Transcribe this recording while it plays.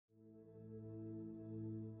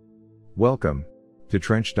Welcome to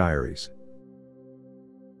Trench Diaries.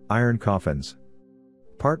 Iron Coffins.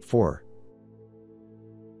 Part 4.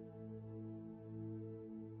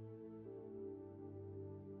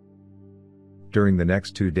 During the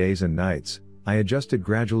next 2 days and nights, I adjusted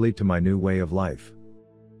gradually to my new way of life.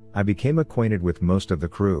 I became acquainted with most of the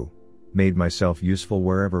crew, made myself useful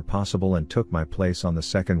wherever possible, and took my place on the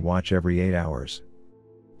second watch every 8 hours.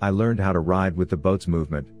 I learned how to ride with the boat's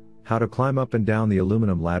movement, how to climb up and down the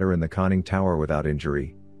aluminum ladder in the conning tower without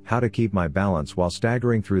injury, how to keep my balance while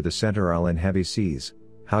staggering through the center aisle in heavy seas,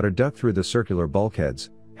 how to duck through the circular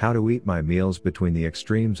bulkheads, how to eat my meals between the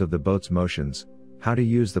extremes of the boat's motions, how to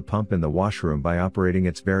use the pump in the washroom by operating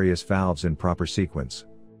its various valves in proper sequence.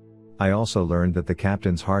 I also learned that the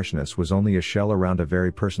captain's harshness was only a shell around a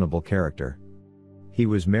very personable character. He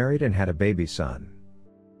was married and had a baby son.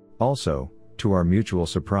 Also, to our mutual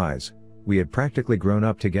surprise, we had practically grown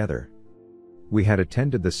up together. We had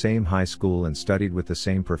attended the same high school and studied with the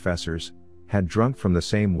same professors, had drunk from the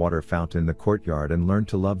same water fountain in the courtyard, and learned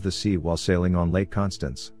to love the sea while sailing on Lake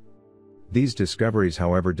Constance. These discoveries,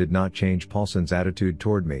 however, did not change Paulson's attitude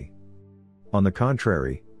toward me. On the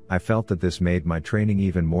contrary, I felt that this made my training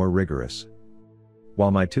even more rigorous.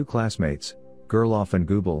 While my two classmates, Gerloff and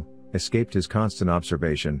Goebel, escaped his constant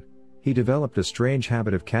observation, he developed a strange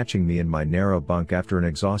habit of catching me in my narrow bunk after an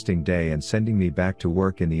exhausting day and sending me back to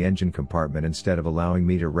work in the engine compartment instead of allowing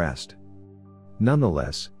me to rest.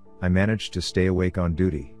 Nonetheless, I managed to stay awake on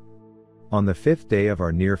duty. On the 5th day of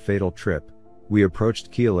our near-fatal trip, we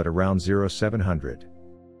approached Kiel at around 0700.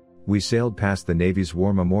 We sailed past the Navy's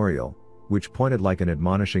War Memorial, which pointed like an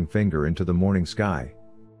admonishing finger into the morning sky.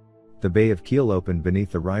 The Bay of Kiel opened beneath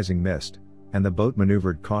the rising mist, and the boat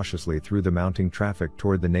maneuvered cautiously through the mounting traffic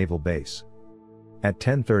toward the naval base. At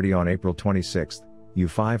 10:30 on April 26,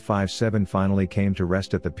 U-557 finally came to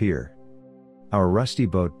rest at the pier. Our rusty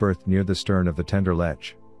boat berthed near the stern of the tender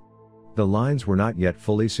Lech. The lines were not yet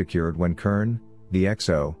fully secured when Kern, the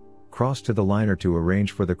XO, crossed to the liner to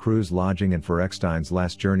arrange for the crew's lodging and for Eckstein's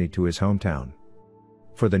last journey to his hometown.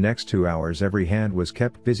 For the next 2 hours every hand was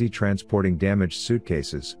kept busy transporting damaged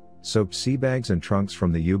suitcases, soaked sea bags and trunks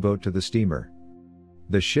from the U-boat to the steamer.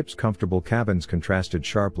 The ship's comfortable cabins contrasted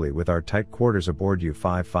sharply with our tight quarters aboard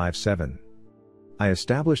U-557. I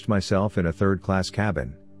established myself in a third-class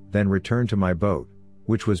cabin, then returned to my boat,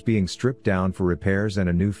 which was being stripped down for repairs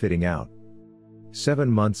and a new fitting out.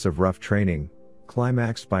 7 months of rough training,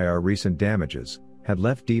 climaxed by our recent damages, had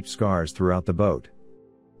left deep scars throughout the boat.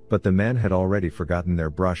 But the men had already forgotten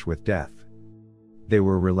their brush with death. They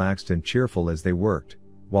were relaxed and cheerful as they worked,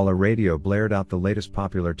 while a radio blared out the latest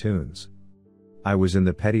popular tunes. I was in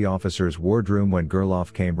the petty officer's wardroom when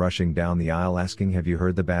Gerloff came rushing down the aisle asking, "Have you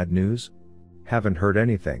heard the bad news?" "Haven't heard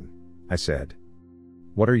anything," I said.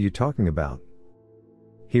 "What are you talking about?"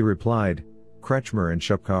 He replied, "Kretschmer and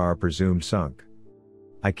Schupka are presumed sunk."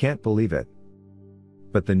 "I can't believe it."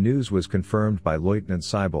 But the news was confirmed by Lieutenant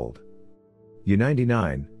Seibold.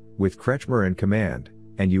 U-99, with Kretschmer in command,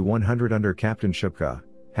 and U-100 under Captain Schupka,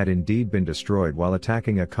 had indeed been destroyed while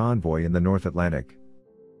attacking a convoy in the North Atlantic.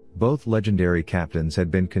 Both legendary captains had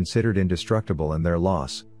been considered indestructible, and their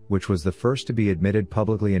loss, which was the first to be admitted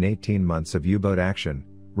publicly in 18 months of U-boat action,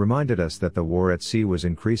 reminded us that the war at sea was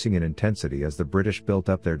increasing in intensity as the British built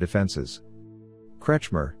up their defenses.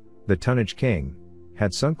 Kretschmer, the tonnage king,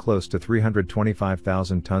 had sunk close to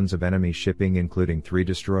 325,000 tons of enemy shipping, including 3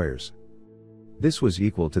 destroyers. This was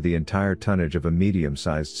equal to the entire tonnage of a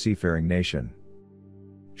medium-sized seafaring nation.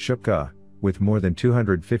 Schupka, with more than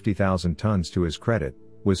 250,000 tons to his credit,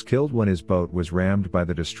 was killed when his boat was rammed by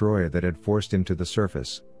the destroyer that had forced him to the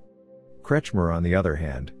surface. Kretschmer, on the other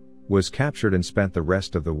hand, was captured and spent the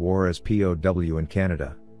rest of the war as POW in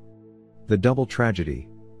Canada. The double tragedy,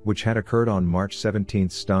 which had occurred on March 17,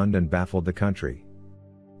 stunned and baffled the country.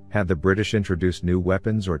 Had the British introduced new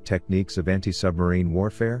weapons or techniques of anti-submarine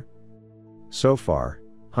warfare? So far,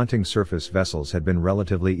 hunting surface vessels had been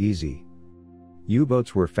relatively easy.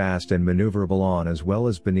 U-boats were fast and maneuverable on as well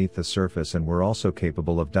as beneath the surface, and were also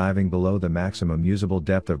capable of diving below the maximum usable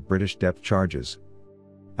depth of British depth charges.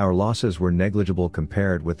 Our losses were negligible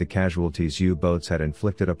compared with the casualties U-boats had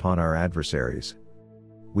inflicted upon our adversaries.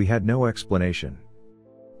 We had no explanation.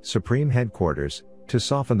 Supreme Headquarters, to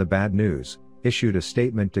soften the bad news, issued a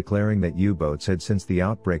statement declaring that U-boats had since the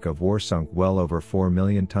outbreak of war sunk well over 4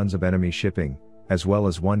 million tons of enemy shipping, as well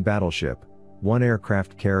as 1 battleship, 1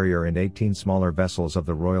 aircraft carrier and 18 smaller vessels of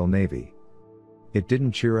the Royal Navy. It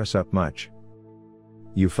didn't cheer us up much.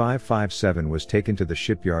 U-557 was taken to the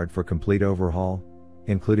shipyard for complete overhaul,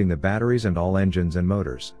 including the batteries and all engines and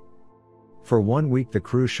motors. For 1 week the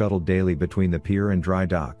crew shuttled daily between the pier and dry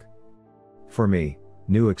dock. For me,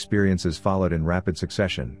 New experiences followed in rapid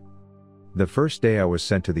succession. The first day I was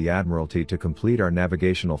sent to the Admiralty to complete our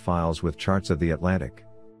navigational files with charts of the Atlantic.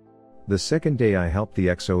 The second day I helped the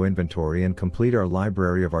XO inventory and complete our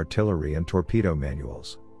library of artillery and torpedo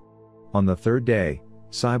manuals. On the third day,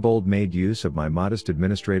 Seibold made use of my modest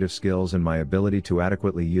administrative skills and my ability to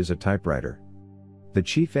adequately use a typewriter. The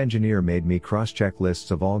chief engineer made me cross-check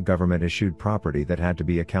lists of all government-issued property that had to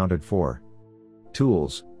be accounted for.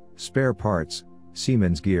 Tools, spare parts,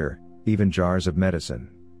 seamen's gear, even jars of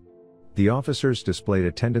medicine. The officers displayed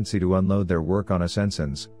a tendency to unload their work on us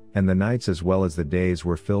ensigns, and the nights as well as the days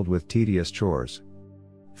were filled with tedious chores.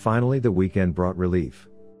 Finally, the weekend brought relief.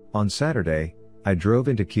 On Saturday, I drove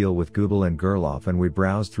into Kiel with Goebel and Gerloff and we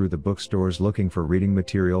browsed through the bookstores looking for reading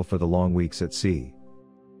material for the long weeks at sea.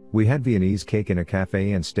 We had Viennese cake in a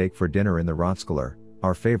cafe and steak for dinner in the Rotskeller,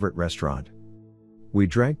 our favorite restaurant. We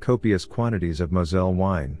drank copious quantities of Moselle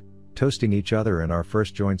wine, toasting each other in our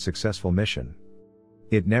first joint successful mission.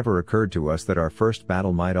 It never occurred to us that our first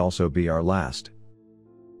battle might also be our last.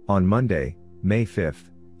 On Monday, May 5th,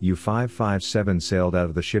 U-557 sailed out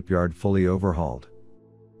of the shipyard fully overhauled.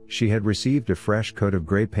 She had received a fresh coat of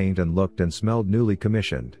gray paint and looked and smelled newly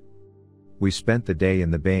commissioned. We spent the day in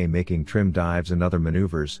the bay making trim dives and other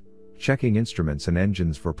maneuvers, checking instruments and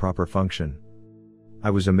engines for proper function. I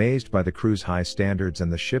was amazed by the crew's high standards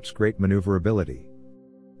and the ship's great maneuverability.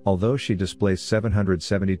 Although she displaced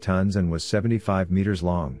 770 tons and was 75 meters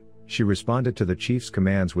long, she responded to the chief's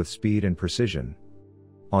commands with speed and precision.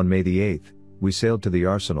 On May the 8th, we sailed to the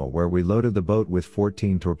arsenal where we loaded the boat with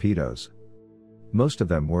 14 torpedoes. Most of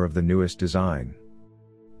them were of the newest design.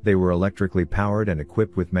 They were electrically powered and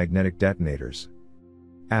equipped with magnetic detonators.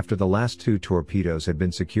 After the last 2 torpedoes had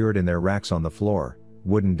been secured in their racks on the floor,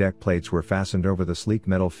 wooden deck plates were fastened over the sleek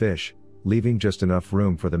metal fish, leaving just enough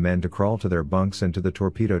room for the men to crawl to their bunks and to the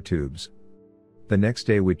torpedo tubes. The next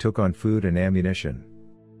day we took on food and ammunition.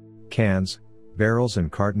 Cans, barrels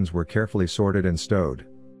and cartons were carefully sorted and stowed.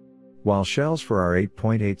 While shells for our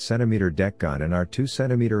 8.8 cm deck gun and our 2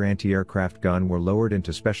 cm anti-aircraft gun were lowered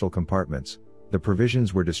into special compartments, the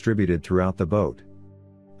provisions were distributed throughout the boat.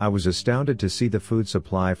 I was astounded to see the food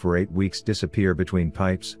supply for 8 weeks disappear between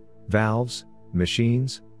pipes, valves,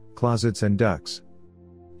 machines, closets and ducts.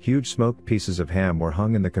 Huge smoked pieces of ham were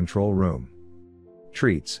hung in the control room.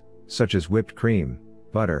 Treats, such as whipped cream,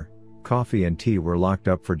 butter, coffee and tea were locked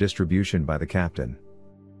up for distribution by the captain.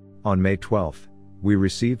 On May 12th, we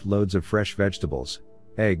received loads of fresh vegetables,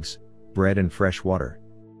 eggs, bread and fresh water.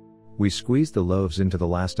 We squeezed the loaves into the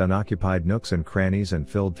last unoccupied nooks and crannies and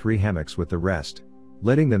filled 3 hammocks with the rest,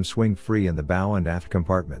 letting them swing free in the bow and aft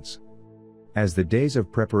compartments. As the days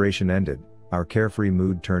of preparation ended, our carefree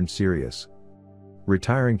mood turned serious.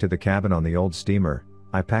 Retiring to the cabin on the old steamer,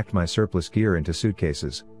 I packed my surplus gear into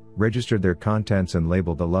suitcases, registered their contents and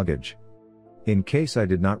labeled the luggage. In case I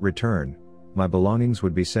did not return, my belongings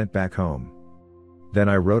would be sent back home. Then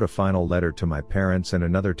I wrote a final letter to my parents and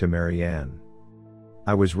another to Mary Ann.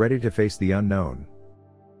 I was ready to face the unknown.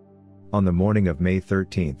 On the morning of May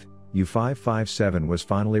 13th, U-557 was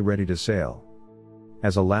finally ready to sail.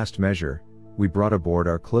 As a last measure, we brought aboard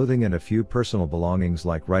our clothing and a few personal belongings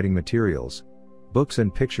like writing materials, books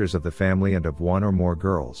and pictures of the family and of 1 or more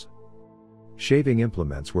girls. Shaving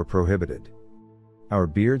implements were prohibited. Our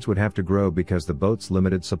beards would have to grow because the boat's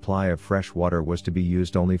limited supply of fresh water was to be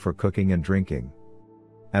used only for cooking and drinking.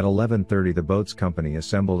 At 11:30 the boat's company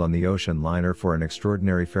assembled on the ocean liner for an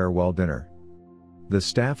extraordinary farewell dinner. The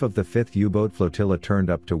staff of the 5th U-boat flotilla turned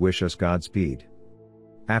up to wish us Godspeed.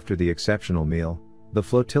 After the exceptional meal, the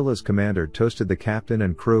flotilla's commander toasted the captain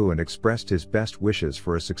and crew and expressed his best wishes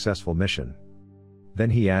for a successful mission. Then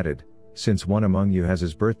he added, "Since one among you has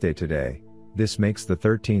his birthday today, this makes the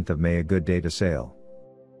 13th of May a good day to sail.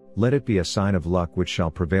 Let it be a sign of luck which shall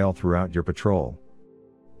prevail throughout your patrol.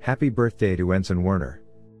 Happy birthday to Ensign Werner."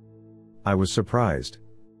 I was surprised.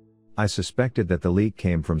 I suspected that the leak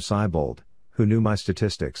came from Seibold, who knew my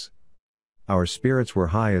statistics. Our spirits were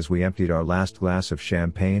high as we emptied our last glass of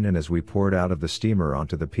champagne and as we poured out of the steamer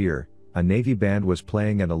onto the pier, a Navy band was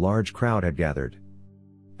playing and a large crowd had gathered.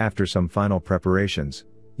 After some final preparations,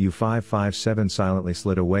 U-557 silently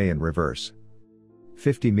slid away in reverse.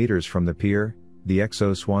 50 meters from the pier, the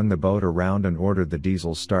XO swung the boat around and ordered the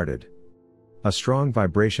diesels started. A strong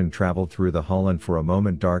vibration traveled through the hull and for a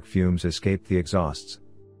moment dark fumes escaped the exhausts.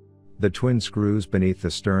 The twin screws beneath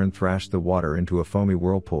the stern thrashed the water into a foamy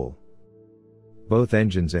whirlpool. Both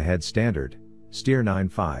engines ahead standard, steer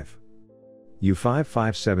 9-5.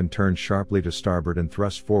 U-557 turned sharply to starboard and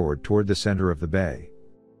thrust forward toward the center of the bay.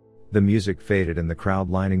 The music faded and the crowd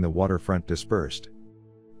lining the waterfront dispersed.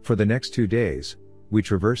 For the next 2 days, we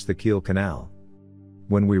traversed the Kiel Canal.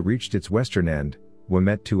 When we reached its western end, we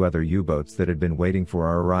met 2 other U-boats that had been waiting for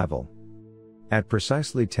our arrival. At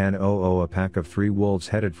precisely 10:00 a pack of 3 wolves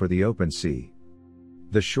headed for the open sea.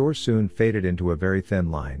 The shore soon faded into a very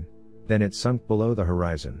thin line, then it sunk below the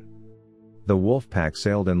horizon. The wolf pack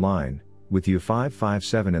sailed in line, with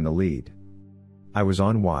U-557 in the lead. I was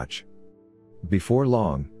on watch. Before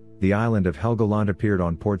long, the island of Helgoland appeared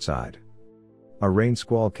on port side. A rain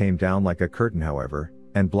squall came down like a curtain, however,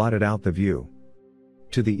 and blotted out the view.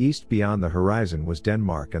 To the east beyond the horizon was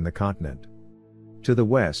Denmark and the continent. To the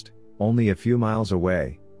west, only a few miles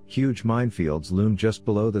away, huge minefields loomed just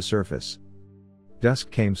below the surface.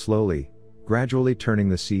 Dusk came slowly, gradually turning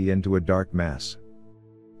the sea into a dark mass.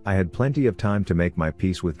 I had plenty of time to make my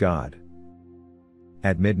peace with God.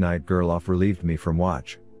 At midnight Gerloff relieved me from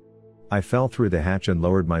watch. I fell through the hatch and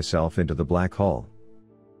lowered myself into the black hull.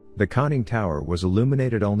 The conning tower was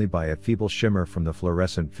illuminated only by a feeble shimmer from the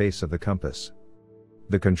fluorescent face of the compass.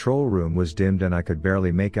 The control room was dimmed and I could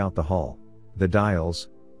barely make out the hull, the dials,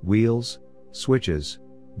 wheels, switches,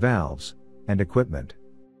 valves, and equipment.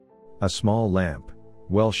 A small lamp,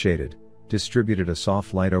 well shaded, distributed a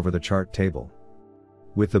soft light over the chart table.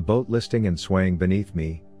 With the boat listing and swaying beneath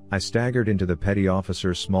me, I staggered into the petty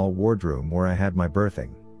officer's small wardroom where I had my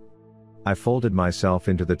berthing. I folded myself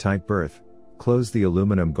into the tight berth, closed the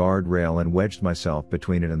aluminum guard rail and wedged myself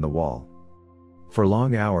between it and the wall. For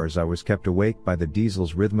long hours I was kept awake by the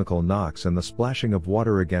diesel's rhythmical knocks and the splashing of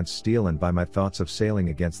water against steel and by my thoughts of sailing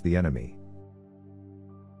against the enemy.